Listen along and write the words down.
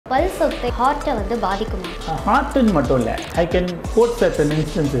பல் சொத்தை ஹார்ட்டை வந்து பாதிக்குமா? ஹார்ட்டுன்னு மட்டும் இல்லை, I can code certain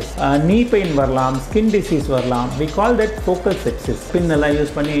instances. நீ பெயின் வரலாம், ஸ்கின் டிசீஸ் வரலாம். We call that focal sepsis. Spin எல்லாம்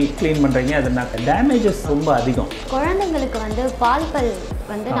யூஸ் பண்ணி க்ளீன் பண்ணுறீங்க, அதனால டேமேஜஸ் ரொம்ப அதிகம். குழந்தைங்களுக்கு வந்து பால் பல்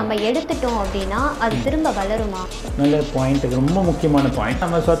வந்து நம்ம எடுத்துட்டோம் அப்படின்னா அது திரும்ப வளருமா? நல்ல பாயிண்ட், ரொம்ப முக்கியமான பாயிண்ட்.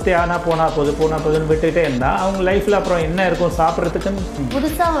 நம்ம சொத்தை ஆனால் போனால் போதுன்னு விட்டுகிட்டே இருந்தால் அவங்க லைஃப்பில் அப்புறம் என்ன இருக்கும் சாப்பிட்றதுக்குன்னு.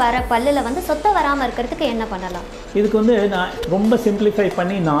 புதுசாக வர பல்லில் வந்து சொத்தை வராமல் இருக்கிறதுக்கு என்ன பண்ணலாம்? இதுக்கு வந்து நான் ரொம்ப சிம்பிளிஃபை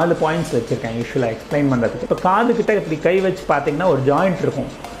பண்ணி 4 பாயிண்ட்ஸ் வச்சுருக்கேன் யூஸ்வலாக எக்ஸ்பிளைன் பண்ணுறதுக்கு. இப்போ காதுகிட்ட இப்படி கை வச்சு பார்த்தீங்கன்னா ஒரு ஜாயிண்ட்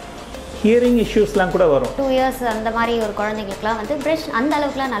இருக்கும். ஹியரிங் இஷ்யூஸ்லாம் கூட வரும். 2 years அந்த மாதிரி ஒரு குழந்தைங்களுக்குலாம் வந்து ப்ரஷ் அந்த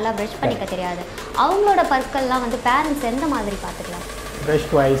அளவுக்குலாம் நல்லா ப்ரஷ் பண்ணிக்க தெரியாது. அவங்களோட பற்கள்லாம் வந்து பேரண்ட்ஸ் எந்த மாதிரி பார்த்துக்கலாம்? ப்ரஷ்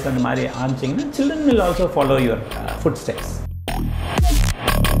வைஸ் அந்த மாதிரி ஆரம்பிச்சிங்கன்னா children will also follow your food steps.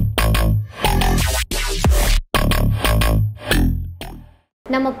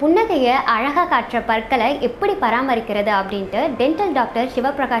 நம்ம புன்னகையை அழகாக காட்டுற பற்களை எப்படி பராமரிக்கிறது அப்படின்ட்டு டென்டல் டாக்டர்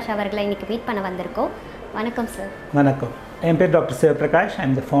சிவபிரகாஷ் அவர்களை இன்றைக்கி மீட் பண்ண வந்திருக்கோம். வணக்கம் சார். வணக்கம். என் பேர் Dr.R.Sivaprakash. I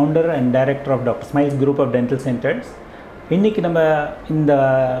am the founder and director of Dr.Smilez group of dental centres. இன்றைக்கி நம்ம இந்த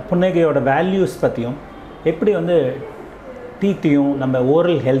புன்னகையோட வேல்யூஸ் பற்றியும் எப்படி வந்து டீத்தையும் நம்ம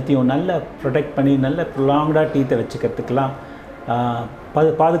ஓரல் ஹெல்த்தையும் நல்லா ப்ரொடெக்ட் பண்ணி நல்ல ப்ரொலாங்டாக டீத்தை வச்சுக்கிறதுக்கெலாம்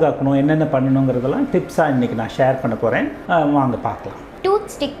பாதுகாக்கணும், என்னென்ன பண்ணணுங்கிறதெல்லாம் டிப்ஸாக இன்றைக்கி நான் ஷேர் பண்ண போகிறேன். வாங்க பார்க்கலாம்.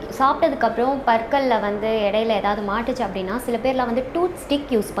 டூத் ஸ்டிக் சாப்பிட்டதுக்கப்புறம் பற்களில் வந்து இடையில ஏதாவது மாட்டுச்சு அப்படின்னா சில பேர்லாம் வந்து டூத்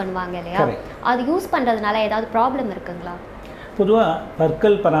ஸ்டிக் யூஸ் பண்ணுவாங்க இல்லையா? அது யூஸ் பண்ணுறதுனால ஏதாவது ப்ராப்ளம் இருக்குங்களா? பொதுவாக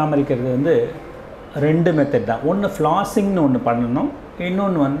பற்கள் பராமரிக்கிறது வந்து 2 மெத்தட் தான். ஒன்று ஃப்ளாசிங்னு ஒன்று பண்ணணும்,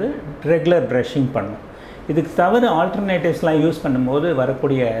 இன்னொன்று வந்து ரெகுலர் ப்ரஷிங் பண்ணணும். இதுக்கு தவிர ஆல்டர்னேட்டிவ்ஸ்லாம் யூஸ் பண்ணும்போது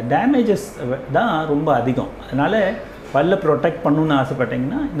வரக்கூடிய டேமேஜஸ் தான் ரொம்ப அதிகம். அதனால் பல்ல ப்ரொடெக்ட் பண்ணணுன்னு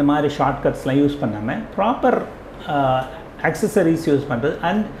ஆசைப்பட்டிங்கன்னா இந்த மாதிரி ஷார்ட்கட்ஸ்லாம் யூஸ் பண்ணாமல் ப்ராப்பர் ஆக்சசரிஸ் யூஸ் பண்ணுறது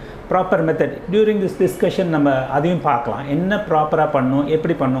and proper method. During this discussion நம்ம அதையும் பார்க்கலாம், என்ன ப்ராப்பராக பண்ணணும்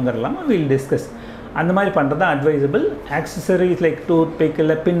எப்படி பண்ணணுங்கிறலாம் வில் டிஸ்கஸ். அந்த மாதிரி பண்ணுறது தான் advisable. Accessories like tooth big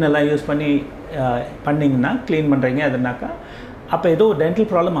இல்லை பின் எல்லாம் யூஸ் பண்ணி பண்ணிங்கன்னா க்ளீன் பண்ணுறீங்க அதுனாக்கா அப்போ ஏதோ டென்டல்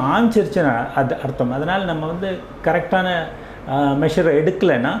ப்ராப்ளம் ஆரம்பிச்சிருச்சுன்னு அது அர்த்தம். அதனால் நம்ம வந்து கரெக்டான மெஷரை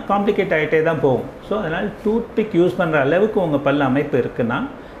எடுக்கலைன்னா காம்ப்ளிகேட் ஆகிட்டே தான் போகும். ஸோ அதனால் டூத் பிக் யூஸ் பண்ணுற அளவுக்கு உங்கள் பல் அமைப்பு இருக்குன்னா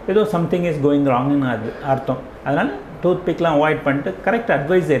ஏதோ சம்திங் இஸ் கோயிங் ராங்னு அது அர்த்தம். அதனால் டூத் பிக்லாம் அவாய்ட் பண்ணிட்டு கரெக்ட்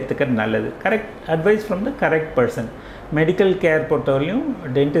அட்வைஸ் எடுத்துக்கிறது நல்லது. Correct advice from the correct person. Medical care பொறுத்தவரையும்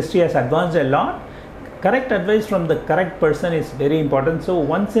dentistry has advanced a lot. Correct advice from the correct person is very important. So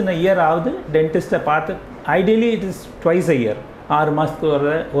once in a year ஆகுது டென்டிஸ்ட்டை பார்த்து, ideally it is twice a year, 6 மாதத்துக்கு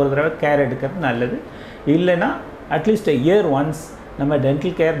ஒரு தடவை care எடுக்கிறது நல்லது. இல்லைன்னா at least a year once நம்ம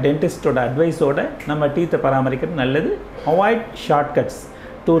டென்டல் கேர் டென்டிஸ்டோட அட்வைஸோடு நம்ம டீத்தை பராமரிக்கிறது நல்லது. அவாய்ட் ஷார்ட்கட்ஸ்,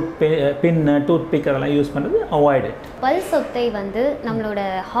 டூத் பிக் அதெல்லாம் யூஸ் பண்ணுறது அவாய்ட் இட். பல் சொத்தை வந்து நம்மளோட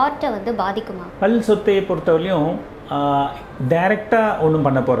ஹார்ட்டை வந்து பாதிக்குமா? பல் சொத்தையை பொறுத்தவரையும் டைரெக்டாக ஒன்றும்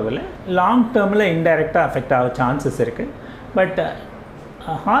பண்ண போகிறதில்ல. லாங் டேர்மில் இன்டைரக்டாக அஃபெக்ட் ஆக சான்சஸ் இருக்குது. பட்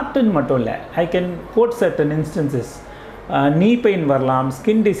ஹார்ட்டுன்னு மட்டும் இல்லை, I can code certain instances. நீ பெயின் வரலாம்,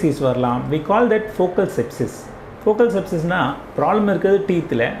 ஸ்கின் டிசீஸ் வரலாம். We call that focal sepsis. Focal செப்சிஸ்னால் problem இருக்கிறது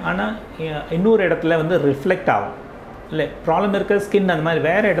டீத்தில், ஆனால் இன்னொரு இடத்துல வந்து ரிஃப்ளெக்ட் ஆகும். இல்லை ப்ராப்ளம் இருக்கிற ஸ்கின் அந்த மாதிரி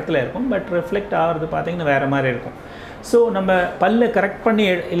வேறு இடத்துல இருக்கும், பட் ரிஃப்ளெக்ட் ஆகிறது பார்த்திங்கன்னா வேறு மாதிரி இருக்கும். ஸோ நம்ம பல்லை கரெக்ட் பண்ணி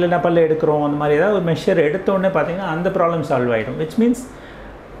இல்லைன்னா பல்லை எடுக்கிறோம், அந்த மாதிரி ஏதாவது ஒரு மெஷர் எடுத்தோடனே பார்த்திங்கன்னா அந்த ப்ராப்ளம் சால்வ் ஆகிடும். விச் மீன்ஸ்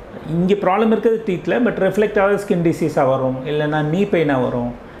இங்கே ப்ராப்ளம் இருக்கிறது டீத்தில், பட் ரிஃப்ளெக்ட் ஆகிறது ஸ்கின் டிசீஸாக வரும், இல்லைன்னா நீ பெயினாக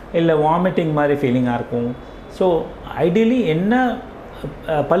வரும், இல்லை வாமிட்டிங் மாதிரி ஃபீலிங்காக இருக்கும். ஸோ ஐடியலி என்ன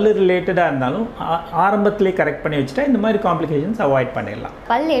பல்லு ரிலேட்டடாக இருந்தாலும் ஆரம்பத்திலே கரெக்ட் பண்ணி வச்சுட்டா இந்த மாதிரி காம்ப்ளிகேஷன்ஸ் அவாய்ட் பண்ணிடலாம்.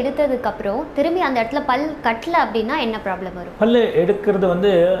 பல் எடுத்ததுக்கப்புறம் திரும்பி அந்த இடத்துல பல் கட்டல அப்படின்னா என்ன ப்ராப்ளம் வரும்? பல் எடுக்கிறது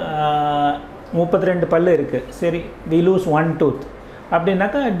வந்து 32 பல் இருக்குது, சரி வி லூஸ் 1 டூத்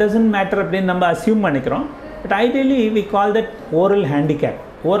அப்படின்னாக்கா இட் டசன்ட் மேட்டர் அப்படின்னு நம்ம அசியூம் பண்ணிக்கிறோம். But ideally we call that oral handicap.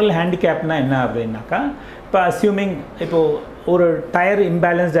 Oral ஹேண்டிகேப்னா என்ன அப்படின்னாக்கா, இப்போ அசியூமிங் இப்போது ஒரு டயர்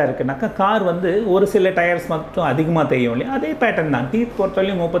இம்பேலன்ஸ்டாக இருக்குனாக்கா கார் வந்து ஒரு சில டயர்ஸ் மட்டும் அதிகமாக தெரியும் இல்லையா? அதே பேட்டர்ன் தான். டீத்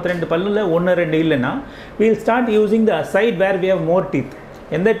பொறுத்தவரையும் 32 பல்லில் 1-2 இல்லைன்னா we'll start using the side where we have more teeth.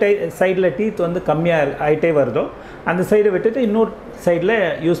 எந்த சைடில் டீத் வந்து கம்மியாக ஆகிட்டே வருதோ அந்த சைடை விட்டுட்டு இன்னொரு சைடில்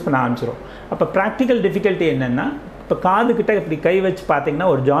யூஸ் பண்ண ஆரம்பிச்சிடும். அப்போ ப்ராக்டிக்கல் டிஃபிகல்ட்டி என்னென்னா, இப்போ காதுகிட்ட இப்படி கை வச்சு பார்த்தீங்கன்னா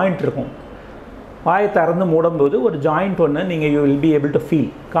ஒரு ஜாயிண்ட் இருக்கும். வாயை திறந்து மூடும்போது ஒரு ஜாயிண்ட் ஒன்று நீங்கள் you will be able to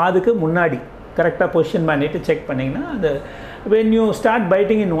feel. காதுக்கு முன்னாடி கரெக்டாக பொசிஷன் பண்ணிவிட்டு செக் பண்ணிங்கன்னா அந்த when you start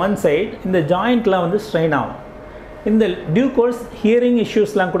biting in one side இந்த ஜாயிண்ட்லாம் வந்து ஸ்ட்ரெயின் ஆகும். இந்த டியூ கோர்ஸ் ஹியரிங்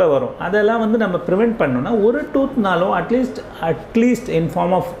இஷ்யூஸ்லாம் கூட வரும். அதெல்லாம் வந்து நம்ம ப்ரிவெண்ட் பண்ணணும்னா ஒரு டூத்னாலும் அட்லீஸ்ட் இன்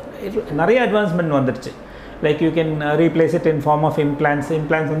ஃபார்ம் ஆஃப் நிறைய அட்வான்ஸ்மெண்ட் வந்துடுச்சு. Like you can replace it in form of implants.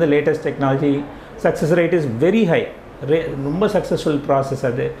 Implants வந்து latest technology, success rate is very high. ரொம்ப சக்ஸஸ்ஃபுல் ப்ராசஸ்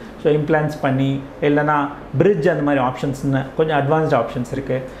அது. ஸோ இம்ப்ளான்ஸ் பண்ணி இல்லைனா பிரிட்ஜ் அந்த மாதிரி ஆப்ஷன்ஸ்னு கொஞ்சம் அட்வான்ஸ்ட் ஆப்ஷன்ஸ்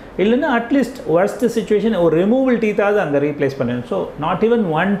இருக்குது. இல்லைன்னா அட்லீஸ்ட் worst சிச்சுவேஷன் ஒரு ரிமூவல் டீத்தாவது அங்கே ரீப்ளேஸ் பண்ணணும். So not even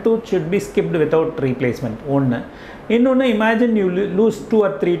 1 tooth should be skipped without replacement. ஒன்று. இன்னொன்று, imagine you lose 2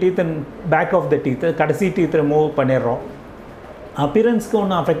 or 3 teeth in back of the teeth, கடைசி டீத் ரிமூவ் பண்ணிடுறோம். அப்பியரன்ஸ்க்கு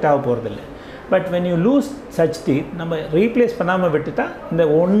ஒன்றும் அஃபெக்ட் ஆக போகிறதில்ல. But when you lose such teeth நம்ம ரீப்ளேஸ் பண்ணாமல் விட்டுட்டா இந்த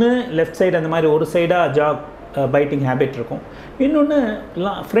ஒன்று லெஃப்ட் சைடு அந்த மாதிரி ஒரு சைடாக பைட்டிங் ஹேபிட் இருக்கும். இன்னொன்று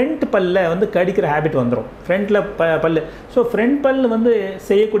ஃப்ரண்ட் பல்ல வந்து கடிக்கிற ஹேபிட் வந்துடும். ஃப்ரண்ட்டில் பல். ஸோ ஃப்ரண்ட் பல் வந்து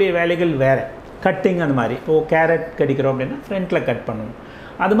செய்யக்கூடிய வேலைகள் வேறு. கட்டிங் அந்த மாதிரி. இப்போது கேரட் கடிக்கிறோம் அப்படின்னா ஃப்ரண்ட்டில் கட் பண்ணணும்.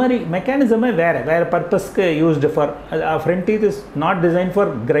 அது மாதிரி மெக்கானிசமே வேறு பர்பஸ்க்கு used for. Front teeth is not design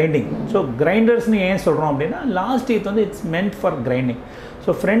for grinding. So கிரைண்டர்ஸ்னு ஏன் சொல்கிறோம் அப்படின்னா லாஸ்ட் டீத் வந்து it's meant for grinding.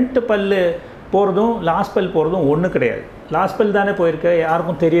 So front பல் போகிறதும் லாஸ்ட் பல் போகிறதும் ஒன்று கிடையாது. லாஸ்ட் பல் தானே போயிருக்கு,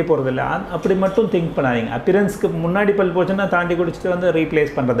 யாருக்கும் தெரிய போகிறதில்ல. அப்படி மட்டும் திங்க் பண்ணாதீங்க. அப்பியரன்ஸ்க்கு முன்னாடி பல் போச்சுன்னா தாண்டி குடிச்சிட்டு வந்து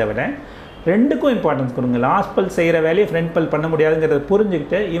ரீப்ளேஸ் பண்ணுறதை விட ரெண்டுக்கும் இம்பார்ட்டன்ஸ் கொடுங்க. லாஸ்ட் பல் செய்கிற வேலையை ஃப்ரண்ட் பல் பண்ண முடியாதுங்கிறத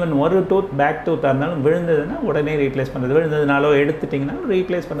புரிஞ்சுக்கிட்டு ஈவன் ஒரு டூத் பேக் டூத்தாக இருந்தாலும் விழுந்ததுன்னா உடனே ரீப்ளேஸ் பண்ணுறது, விழுந்ததுனாலோ எடுத்துட்டிங்கன்னா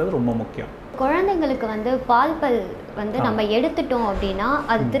ரீப்ளேஸ் பண்ணுறது ரொம்ப முக்கியம். குழந்தைங்களுக்கு வந்து பால் பல் வந்து நம்ம எடுத்துட்டோம் அப்படின்னா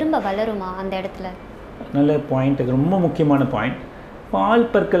அது திரும்ப வளருமா அந்த இடத்துல? நல்ல பாயிண்ட். இது ரொம்ப முக்கியமான பாயிண்ட். பால்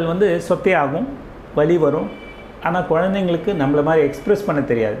பற்கள் வந்து சொத்தையாகும், வலி வரும். ஆனால் குழந்தைங்களுக்கு நம்மளை மாதிரி எக்ஸ்ப்ரெஸ் பண்ண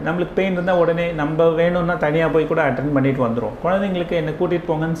தெரியாது. நம்மளுக்கு பெயின் இருந்தால் உடனே நம்ம வேணும்னா தனியாக போய் கூட அட்டென்ட் பண்ணிட்டு வந்துடும். குழந்தைங்களுக்கு என்னை கூட்டிகிட்டு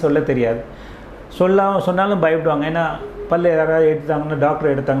போங்கன்னு சொல்ல தெரியாது. சொன்னாலும் பயப்படுவாங்க. ஏன்னா பல் யாராவது எடுத்தாங்கன்னா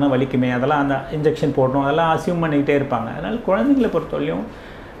டாக்டர் எடுத்தாங்கன்னா வலிக்குமே, அதெல்லாம் அந்த இன்ஜெக்ஷன் போடணும், அதெல்லாம் அசியூம் பண்ணிக்கிட்டே இருப்பாங்க. அதனால் குழந்தைங்களை பொறுத்தவரையும்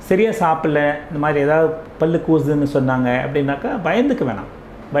சரியாக சாப்பிடல, இந்த மாதிரி ஏதாவது பல்லு கூசுதுன்னு சொன்னாங்க அப்படின்னாக்கா பயந்துக்க வேணாம்.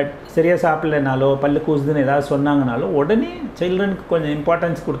 பட் சரியாக சாப்பிட்லனாலோ பல்லு கூசுதுன்னு ஏதாவது சொன்னாங்கனாலோ உடனே சில்ட்ரனுக்கு கொஞ்சம்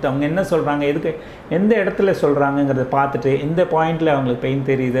இம்பார்ட்டன்ஸ் கொடுத்து அவங்க என்ன சொல்கிறாங்க, எதுக்கு எந்த இடத்துல சொல்கிறாங்கங்கிறத பார்த்துட்டு, எந்த பாயிண்டில் அவங்களுக்கு பெயின்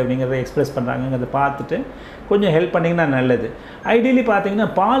தெரியுது அப்படிங்கிறத எக்ஸ்ப்ரெஸ் பண்ணுறாங்கங்கிறத பார்த்துட்டு கொஞ்சம் ஹெல்ப் பண்ணிங்கன்னா நல்லது. ஐடியலி பார்த்தீங்கன்னா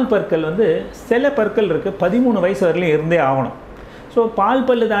பால் பற்கள் வந்து சில பற்கள் இருக்குது 13 வயசு வரலையும் இருந்தே ஆகணும். ஸோ பால்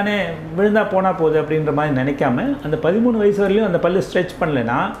பல்லு தானே விழுந்தால் போனால் போகுது அப்படின்ற மாதிரி நினைக்காம அந்த 13 வயசு வரலையும் அந்த பல்லு ஸ்ட்ரெச்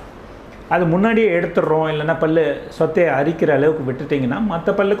பண்ணலைன்னா அது முன்னாடியே எடுத்துடுறோம், இல்லைன்னா பல்லு சொத்தையை அரிக்கிற அளவுக்கு விட்டுட்டிங்கன்னா மற்ற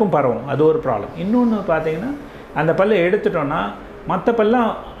பல்லுக்கும் பரவும். அது ஒரு ப்ராப்ளம். இன்னொன்று பார்த்தீங்கன்னா அந்த பல்லை எடுத்துட்டோன்னா மற்ற பல்லாம்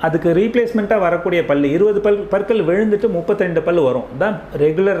அதுக்கு ரீப்ளேஸ்மெண்ட்டாக வரக்கூடிய பல் 20 பற்கள் விழுந்துட்டு 32 பல் வரும். தான்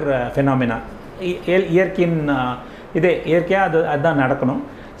ரெகுலர் ஃபெனாமினா. இயற்கையின் இயற்கையாக அதுதான் நடக்கணும்.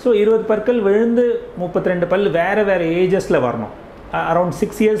 ஸோ 20 பற்கள் விழுந்து 32 பல் வேறு ஏஜஸில் வரணும். அரௌண்ட்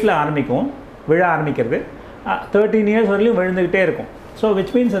 6 இயர்ஸில் ஆரம்பிக்கும் விழ ஆரம்பிக்கிறது. 13 இயர்ஸ் வரலையும் விழுந்துக்கிட்டே இருக்கும். ஸோ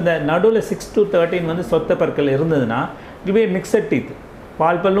விச் மீன்ஸ் அந்த நடுவில் 6 to 13 வந்து சொத்த பற்கள் இருந்ததுன்னா இட் பி மிக்சட் டீத்.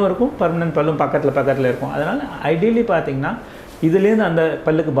 பால் பல்லும் இருக்கும், பர்மனன்ட் பல்லும் பக்கத்தில் இருக்கும். அதனால் ஐடியலி பார்த்திங்கன்னா இதுலேருந்து அந்த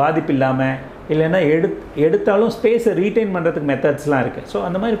பல்லுக்கு பாதிப்பு இல்லாமல், இல்லைன்னா எடுத்தாலும் ஸ்பேஸை ரீட்டைன் பண்ணுறதுக்கு மெத்தட்ஸ்லாம் இருக்குது. ஸோ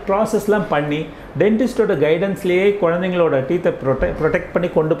அந்த மாதிரி ப்ராசஸ்லாம் பண்ணி டென்டிஸ்டோட கைடன்ஸ்லேயே குழந்தைங்களோட டீத்தை ப்ரொடெக்ட்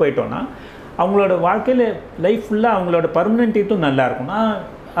பண்ணி கொண்டு போயிட்டோன்னா அவங்களோட வாழ்க்கையில் லைஃப் ஃபுல்லாக அவங்களோட பர்மனன்ட் டீத்தும் நல்லாயிருக்கும்.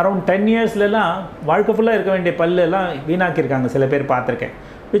 அரௌண்ட் 10 இயர்ஸ்லாம் வாழ்க்கை ஃபுல்லாக இருக்க வேண்டிய பல்லெல்லாம் வீணாக்கியிருக்காங்க சில பேர் பார்த்துருக்கேன்.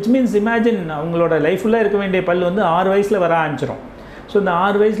 விச் மீன்ஸ் இமேஜின் அவங்களோட லைஃப் ஃபுல்லாக இருக்க வேண்டிய பல் வந்து 6 வயசில் வர ஆரம்பிச்சிடும். ஸோ இந்த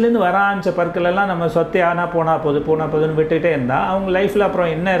 6 வயசுலேருந்து வர ஆரம்பித்த பற்களெல்லாம் நம்ம சொத்தை போனால் போதுன்னு விட்டுகிட்டே இருந்தால் அவங்க லைஃப்பில்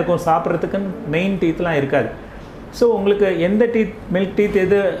அப்புறம் என்ன இருக்கும், சாப்பிட்றதுக்குன்னு மெயின் டீத்லாம் இருக்காது. ஸோ உங்களுக்கு எந்த டீத், மில்க் டீத்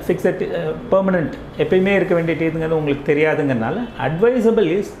எது ஃபிக்ஸட் பெர்மனெண்ட் எப்பயுமே இருக்க வேண்டிய டீத்துங்கிறது உங்களுக்கு தெரியாதுங்கிறனால advisable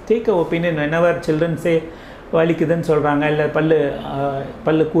is take a opinion whenever children say வலிக்குதுன்னு சொல்கிறாங்க, இல்லை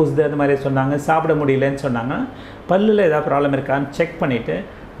பல்லு கூசுது அது மாதிரி சொன்னாங்க, சாப்பிட முடியலன்னு சொன்னாங்கன்னா பல்லில் ஏதாவது ப்ராப்ளம் இருக்கான்னு செக் பண்ணிவிட்டு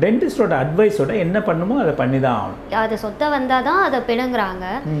டென்டிஸ்டோட அட்வைஸோட என்ன பண்ணுமோ அதை பண்ணி தான் ஆகணும். அது சொத்தை வந்தால் தான் அதை பிடுங்குறாங்க.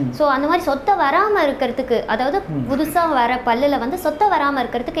 ஸோ அந்த மாதிரி சொத்தை வராமல் இருக்கிறதுக்கு, அதாவது புதுசாக வர பல்லில் வந்து சொத்தை வராமல்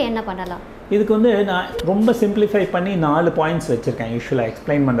இருக்கிறதுக்கு என்ன பண்ணலாம்? இதுக்கு வந்து நான் ரொம்ப சிம்பிளிஃபை பண்ணி 4 பாயிண்ட்ஸ் வச்சுருக்கேன் யூஸ்வலாக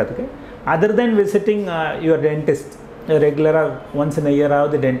எக்ஸ்பிளைன் பண்ணுறதுக்கு. Other then visiting your dentist, ரெகுலராக ஒன்ஸ் இன்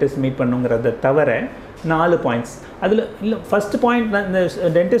இயராவது டென்டிஸ்ட் மீட் பண்ணுங்கிறத தவிர 4 பாயிண்ட்ஸ். அதில் இல்லை ஃபஸ்ட் பாயிண்ட் நான் இந்த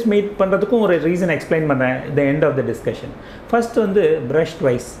டென்டிஸ்ட் மீட் பண்ணுறதுக்கும் ஒரு ரீசன் எக்ஸ்பிளைன் பண்ணுறேன் the end of the discussion. First வந்து ப்ரஷ்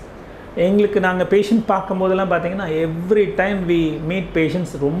ட்வைஸ். எங்களுக்கு நாங்கள் பேஷண்ட் பார்க்கும்போதெல்லாம் பார்த்தீங்கன்னா every time we meet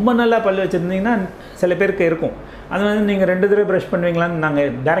patients ரொம்ப நல்லா பல்லு வச்சுருந்தீங்கன்னா சில பேருக்கு இருக்கும். அது வந்து நீங்கள் 2 தடவை ப்ரஷ் பண்ணுவீங்களான்னு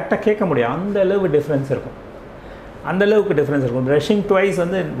நாங்கள் டேரெக்டாக கேட்க முடியும். அந்தளவு டிஃப்ரென்ஸ் இருக்கும். ப்ரஷிங் ட்வைஸ்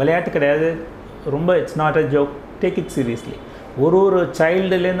வந்து விளையாட்டு கிடையாது, ரொம்ப it's not a joke, take it seriously. ஒரு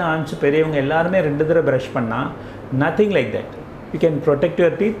சைல்டுலேருந்து ஆரம்பிச்சு பெரியவங்க எல்லாருமே 2 தடவை ப்ரஷ் பண்ணால் nothing like that. You can protect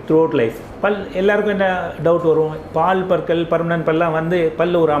your teeth through out life. எல்லாருக்கும் என்ன டவுட் வரும், பால் பற்கள் பர்மனன்ட் பல்லாம் வந்து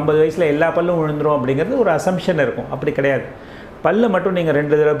ஒரு 50 வயசில் எல்லா பல்லும் விழுந்துரும் அப்படிங்கிறது ஒரு அசம்ஷன் இருக்கும். அப்படி கிடையாது. பல்லை மட்டும் நீங்கள்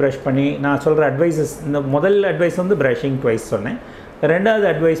 2 தடவை ப்ரஷ் பண்ணி, நான் சொல்கிற அட்வைஸஸ், இந்த முதல் அட்வைஸ் வந்து ப்ரஷிங் ட்வைஸ் சொன்னேன். 2வது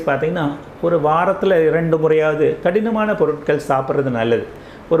அட்வைஸ் பார்த்திங்கன்னா ஒரு வாரத்தில் 2 முறையாவது கடினமான பொருட்கள் சாப்பிட்றது நல்லது.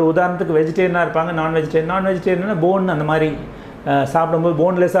 ஒரு உதாரணத்துக்கு வெஜிடேரியனாக இருப்பாங்க, நான் வெஜிடேரியன்னா போன் அந்த மாதிரி சாப்பிடும்போது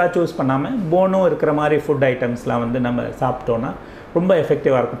போன்லெஸ்ஸாக சூஸ் பண்ணாமல் போனும் இருக்கிற மாதிரி ஃபுட் ஐட்டம்ஸ்லாம் வந்து நம்ம சாப்பிட்டோன்னா ரொம்ப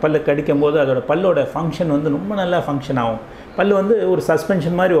எஃபெக்டிவாக இருக்கும். பல்லு கடிக்கும் போது அதோட பல்லோட ஃபங்க்ஷன் வந்து ரொம்ப நல்லா ஃபங்க்ஷன் ஆகும். பல்லு வந்து ஒரு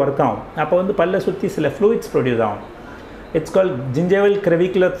சஸ்பென்ஷன் மாதிரி ஒர்க் ஆகும். அப்போ வந்து பல்லை சுற்றி சில ஃப்ளூயிட்ஸ் ப்ரொடியூஸ் ஆகும். இட்ஸ் கால் ஜிஞ்சேவல்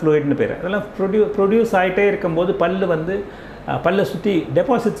கிரெவிகுலர் ஃப்ளூயிட்னு பேர். அதெல்லாம் ப்ரொடியூஸ் ஆகிட்டே இருக்கும்போது பல்லு வந்து பல்லை சுற்றி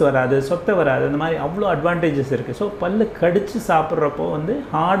டெபாசிட்ஸ் வராது, சொத்தை வராது, அந்த மாதிரி அவ்வளோ அட்வான்டேஜஸ் இருக்குது. ஸோ பல்லு கடித்து சாப்பிட்றப்போ வந்து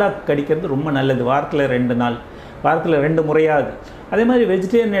ஹார்டாக கடிக்கிறது ரொம்ப நல்லது. வாரத்தில் 2 நாள், வாரத்தில் 2 முறையாவது. அதே மாதிரி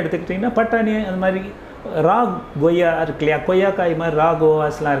வெஜிடேரியன் எடுத்துக்கிட்டிங்கன்னா பட்டாணி, அந்த மாதிரி ரா கொய்யா இருக்கு இல்லையா, கொய்யாக்காய் மாதிரி ரா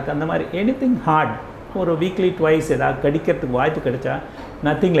கோவாஸ்லாம் இருக்குது. அந்த மாதிரி எனிதிங் ஹார்ட் ஒரு வீக்லி ட்வைஸ் ஏதாவது கடிக்கிறதுக்கு வாய்ப்பு கிடைச்சா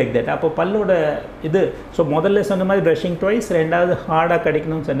நத்திங் லைக் தட். அப்போ பல்லோட இது முதல்ல சொன்ன மாதிரி ப்ரஷிங் ட்வைஸ், 2வது ஹார்டாக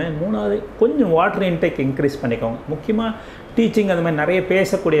கடிக்கணும்னு சொன்னேன், 3வது கொஞ்சம் வாட்டர் இன்டேக் இன்க்ரீஸ் பண்ணிக்கோங்க. முக்கியமாக டீச்சிங் அந்த மாதிரி நிறைய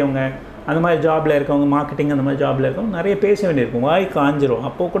பேசக்கூடியவங்க, அந்த மாதிரி ஜாபில் இருக்கவங்க, மார்க்கெட்டிங் அந்த மாதிரி ஜாபில் இருக்கவங்க நிறைய பேச வேண்டியிருக்கும், வாய் காஞ்சிரும்,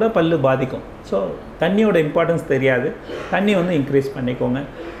 அப்போது கூட பல்லு பாதிக்கும். ஸோ தண்ணியோட இம்பார்ட்டன்ஸ் தெரியாது, தண்ணி வந்து இன்க்ரீஸ் பண்ணிக்கோங்க.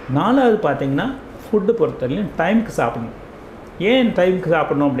 4வது பார்த்திங்கன்னா ஃபுட்டு பொறுத்தவரையிலும் டைமுக்கு சாப்பிடணும். ஏன் டைமுக்கு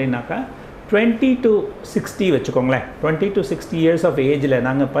சாப்பிடணும் அப்படின்னாக்கா 20 to 60 வச்சுக்கோங்களேன். 20 to 60 இயர்ஸ் ஆஃப் ஏஜில்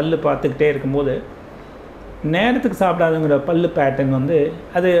நாங்கள் பல்லு பார்த்துக்கிட்டே இருக்கும்போது நேரத்துக்கு சாப்பிடாதவங்களோட பல்லு பேட்டர்ன் வந்து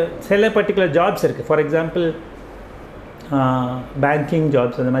அது சில பர்டிகுலர் ஜாப்ஸ் இருக்குது. ஃபார் எக்ஸாம்பிள் பேங்கிங்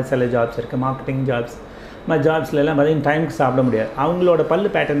ஜாப்ஸ், அந்த மாதிரி சில ஜாப்ஸ் இருக்குது, மார்க்கெட்டிங் ஜாப்ஸ், மாதிரி ஜாப்ஸ்லாம் பார்த்திங்கன்னா டைமுக்கு சாப்பிட முடியாது. அவங்களோட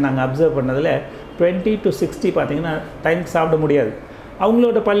பல்லு பேட்டர்ன் நாங்கள் அப்சர்வ் பண்ணதில் 20 to 60 பார்த்திங்கன்னா டைமுக்கு சாப்பிட முடியாது.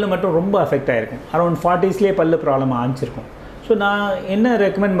 அவங்களோட பல்லு மட்டும் ரொம்ப அஃபெக்ட் ஆகிருக்கும். அரௌண்ட் 40ஸ்லேயே பல்லு ப்ராப்ளம் ஆரம்பிச்சிருக்கும். ஸோ நான் என்ன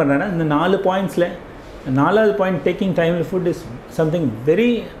ரெக்கமெண்ட் பண்ணுறேன்னா, இந்த 4 பாயிண்ட்ஸில் 4வது point taking timely food is something very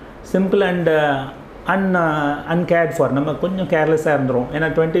simple and அன்கேர்ட் for. நம்ம கொஞ்சம் கேர்லெஸ்ஸாக இருந்துடும். ஏன்னா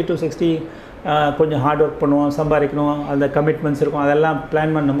 20 to 60 கொஞ்சம் ஹார்ட் ஒர்க் பண்ணுவோம், சம்பாதிக்கணும், அந்த கமிட்மெண்ட்ஸ் இருக்கும், அதெல்லாம்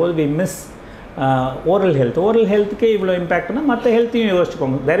பிளான் பண்ணும்போது we miss oral health. Oral ஹெல்த்துக்கே இவ்வளோ இம்பேக்ட்னா மற்ற ஹெல்த்தையும்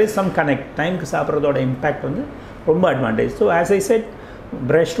யோசிச்சுக்கோங்க. There is some connect. டைமுக்கு சாப்பிட்றதோட இம்பேக்ட் வந்து ரொம்ப advantage. So as I set,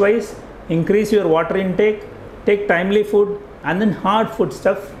 brush twice, increase your water intake, take timely food, and then hard food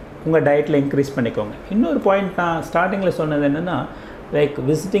stuff உங்கள் டயட்டில் இன்க்ரீஸ் பண்ணிக்கோங்க. இன்னொரு பாயிண்ட் நான் ஸ்டார்டிங்கில் சொன்னது என்னென்னா, like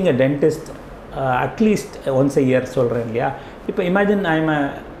visiting a dentist at least once a year சொல்கிறேன் இல்லையா. இப்போ imagine I am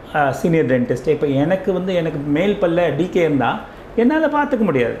a senior dentist. இப்போ எனக்கு மேல் பல்ல டிகே இருந்தால் என்னால் பார்த்துக்க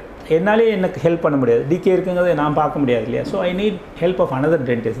முடியாது, என்னாலே எனக்கு ஹெல்ப் பண்ண முடியாது. டிகே இருக்குங்கிறத நான் பார்க்க முடியாது இல்லையா. So I need help of another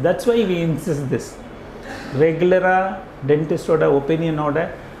dentist. that's why we insist this. ரெகுலராக டென்டிஸ்டோட ஒப்பீனியனோட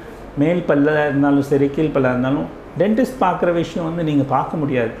மேல் பல்ல இருந்தாலும் சரி, கீழ் பல்ல இருந்தாலும் டென்டிஸ்ட் பார்க்குற விஷயம் வந்து நீங்கள் பார்க்க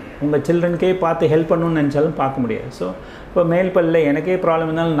முடியாது. உங்கள் சில்ட்ரனுக்கே பார்த்து ஹெல்ப் பண்ணணும்னு நினச்சாலும் பார்க்க முடியாது. ஸோ இப்போ மேல் பல்ல எனக்கே ப்ராப்ளம்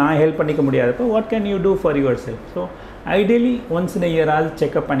இருந்தாலும் நான் ஹெல்ப் பண்ணிக்க முடியாது. இப்போ what can you two for your self? So ideally once in a year all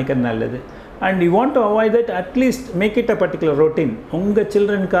checkup பண்ணிக்கிறது நல்லது. And you want to avoid that, at least make it a particular routine. உங்கள்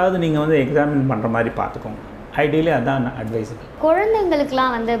சில்ட்ரனுக்காவது நீங்கள் வந்து எக்ஸாமின் பண்ணுற மாதிரி பார்த்துக்கோங்க. ஐடியலி அதான் அட்வைஸபிள்.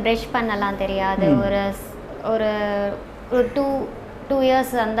 குழந்தைங்களுக்குலாம் வந்து ப்ரஷ் பண்ணலாம் தெரியாது. ஒரு 2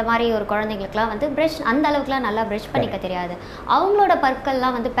 இயர்ஸ் அந்த மாதிரி ஒரு குழந்தைங்களுக்குலாம் வந்து ப்ரஷ் அந்த அளவுக்குலாம் நல்லா ப்ரஷ் பண்ணிக்க தெரியாது. அவங்களோட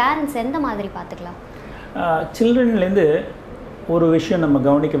பற்கள்லாம் வந்து பேரண்ட்ஸ் எந்த மாதிரி பார்த்துக்கலாம்? சில்ட்ரன்லேருந்து ஒரு விஷயம் நம்ம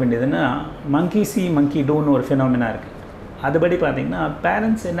கவனிக்க வேண்டியதுன்னா, மங்கி சி மங்கி டூன்னு ஒரு ஃபினாமினா இருக்குது. அதுபடி பார்த்திங்கன்னா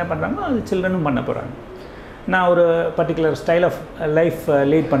பேரண்ட்ஸ் என்ன பண்ணுறாங்களோ அது சில்ட்ரனும் பண்ண போகிறாங்க. நான் ஒரு particular style of life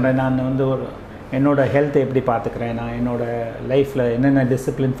lead பண்ணுறேன். நான் வந்து என்னோடய ஹெல்த்தை எப்படி பார்த்துக்கிறேன், நான் என்னோடய லைஃப்பில் என்னென்ன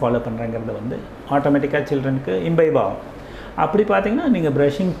டிசிப்ளின் ஃபாலோ பண்ணுறேங்கிறது வந்து ஆட்டோமேட்டிக்காக சில்ட்ரனுக்கு இம்பைவ் ஆகும். அப்படி பார்த்தீங்கன்னா நீங்கள்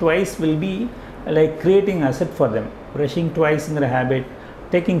brushing twice will be like creating asset for them. Brushing ட்வைஸுங்கிற habit,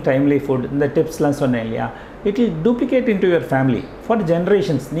 taking timely food, இந்த டிப்ஸ்லாம் சொன்னேன் இல்லையா, it will duplicate in to your family for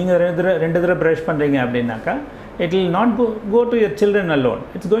generations. நீங்கள் 2 தடவை ப்ரஷ் பண்ணுறீங்க அப்படின்னாக்கா it will not go to your children alone.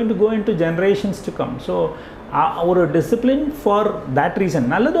 It's going to go into generations to come. So ஒரு discipline for that reason.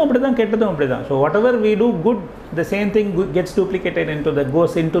 நல்லதும் அப்படி தான், கெட்டதும் அப்படி தான். So what ever we do good, the same thing gets duplicated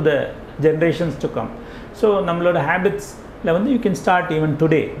cos in to the generations to come. So நம்மளோட ஹேபிட்ஸில் வந்து you can start even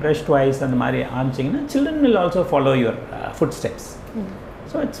today brush twice அந்த மாதிரி ஆரம்பிச்சிங்கன்னா children will also follow your food steps.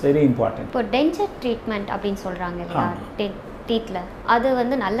 So it's very important. இப்போ denture treatment அப்படின்னு சொல்கிறாங்க இல்லையா, டீத்தில் அது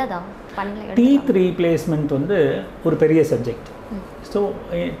வந்து நல்லதா? டீத் ரீப்ளேஸ்மெண்ட் வந்து ஒரு பெரிய subject. So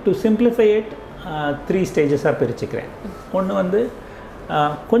to simplify it 3 ஸ்டேஜஸாக பிரிச்சுக்கிறேன். ஒன்று வந்து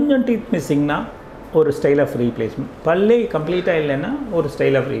கொஞ்சம் டீத் மிஸ்ஸிங்னா ஒரு ஸ்டைல் ஆஃப் ரீப்ளேஸ்மெண்ட், பல்லே கம்ப்ளீட்டாக இல்லைன்னா ஒரு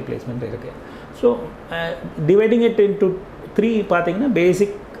ஸ்டைல் ஆஃப் ரீப்ளேஸ்மெண்ட் இருக்குது. ஸோ டிவைடிங் இட் இன்டு 3 பார்த்திங்கன்னா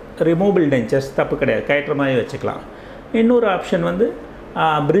பேசிக் ரிமூவபிள் டென்ச்சர்ஸ் தப்பு கிடையாது, கயற்ற மாதிரி வச்சுக்கலாம். இன்னொரு ஆப்ஷன் வந்து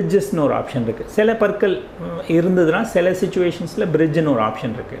பிரிட்ஜஸ்னு ஒரு ஆப்ஷன் இருக்குது. சில பற்கள் இருந்ததுன்னா சில சிச்சுவேஷன்ஸில் பிரிட்ஜுன்னு ஒரு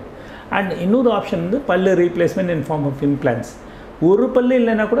ஆப்ஷன் இருக்குது. அண்ட் இன்னொரு ஆப்ஷன் வந்து பல்லு replacement in form of implants. ஒரு பல்லு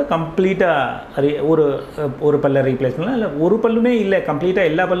இல்லைன்னா கூட கம்ப்ளீட்டாக ஒரு பல்லை ரீப்ளேஸ் பண்ணலாம். இல்லை ஒரு பல்லுமே இல்லை, கம்ப்ளீட்டாக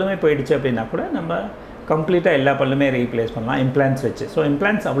எல்லா பல்லுமே போயிடுச்சு அப்படின்னா கூட நம்ம கம்ப்ளீட்டாக எல்லா பல்லுமே ரீப்ளேஸ் பண்ணலாம் இம்ப்ளான்ஸ் வச்சு. ஸோ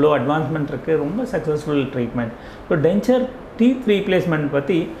இம்ப்ளான்ஸ் அவ்வளோ அட்வான்ஸ்மெண்ட் இருக்குது, ரொம்ப successful treatment. So denture teeth replacement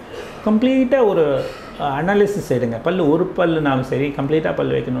பற்றி கம்ப்ளீட்டாக ஒரு அனாலிசிஸ் எடுங்க. பல் ஒரு பல்லுனாலும் சரி கம்ப்ளீட்டாக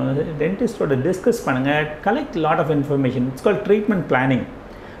பல் வைக்கணும், டென்டிஸ்டோட டிஸ்கஸ் பண்ணுங்கள், collect lot of information. It's call treatment planning.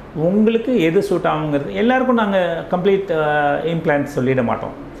 உங்களுக்கு எது சூட் ஆகுங்கிறது. எல்லாருக்கும் நாங்கள் கம்ப்ளீட் இம்ப்ளான்ஸ் சொல்லிட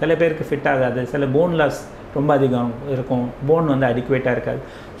மாட்டோம். சில பேருக்கு ஃபிட் ஆகாது, சில போன் லாஸ் ரொம்ப அதிகம் இருக்கும், போன் வந்து அடிக்குவேட்டாக இருக்காது.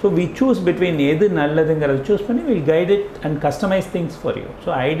 ஸோ வி சூஸ் பிட்வீன் எது நல்லதுங்கிறத சூஸ் பண்ணி will guide it and customise things for you. So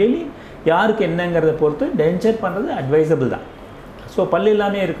ideally யாருக்கு என்னங்கிறத பொறுத்து டென்ச்சர் பண்ணுறது அட்வைசபிள் தான். ஸோ பல்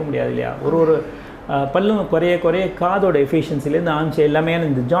எல்லாமே இருக்க முடியாது இல்லையா, ஒரு பல்லும் குறைய காதோட எஃபிஷியன்சிலேருந்து ஆரம்பிச்சு எல்லாமே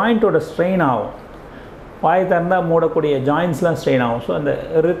இந்த ஜாயிண்ட்டோட ஸ்ட்ரெயின் ஆகும். வாய் திறந்தால் மூடக்கூடிய ஜாயின்ஸ்லாம் ஸ்ட்ரெயின் ஆகும். ஸோ அந்த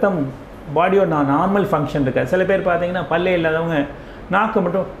ரித்தம் பாடியோட நார்மல் ஃபங்க்ஷன் இருக்காது. சில பேர் பார்த்தீங்கன்னா பல்லே இல்லாதவங்க நாக்கு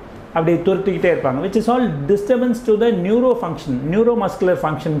மட்டும் அப்படி துருத்திக்கிட்டே இருப்பாங்க, which is all disturbance to the neuro function, neuro muscular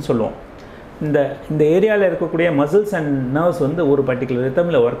function சொல்லுவோம். இந்த ஏரியாவில் இருக்கக்கூடிய மசில்ஸ் அண்ட் நர்வ்ஸ் வந்து ஒரு பர்டிகுலர்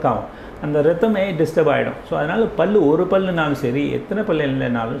ரித்தமில் ஒர்க் ஆகும், அந்த ரித்தமே டிஸ்டர்ப் ஆகிடும். ஸோ அதனால் ஒரு பல்லுனாலும் சரி எத்தனை பல்லு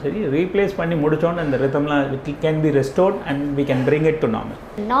இல்லைனாலும் சரி ரீப்ளேஸ் பண்ணி முடித்தோன்னு அந்த ரித்தம்லாம் it can be restored and we can bring it to normal.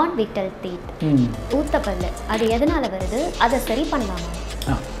 நான் விட்டல் டீத் ஊத்த பல்லு அது எதனால் வருது, அதை சரி பண்ணலாமா?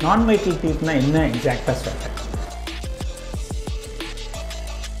 நான் வைட்டல் டீத்னா என்ன எக்ஸாக்டாக சொல்கிறேன்.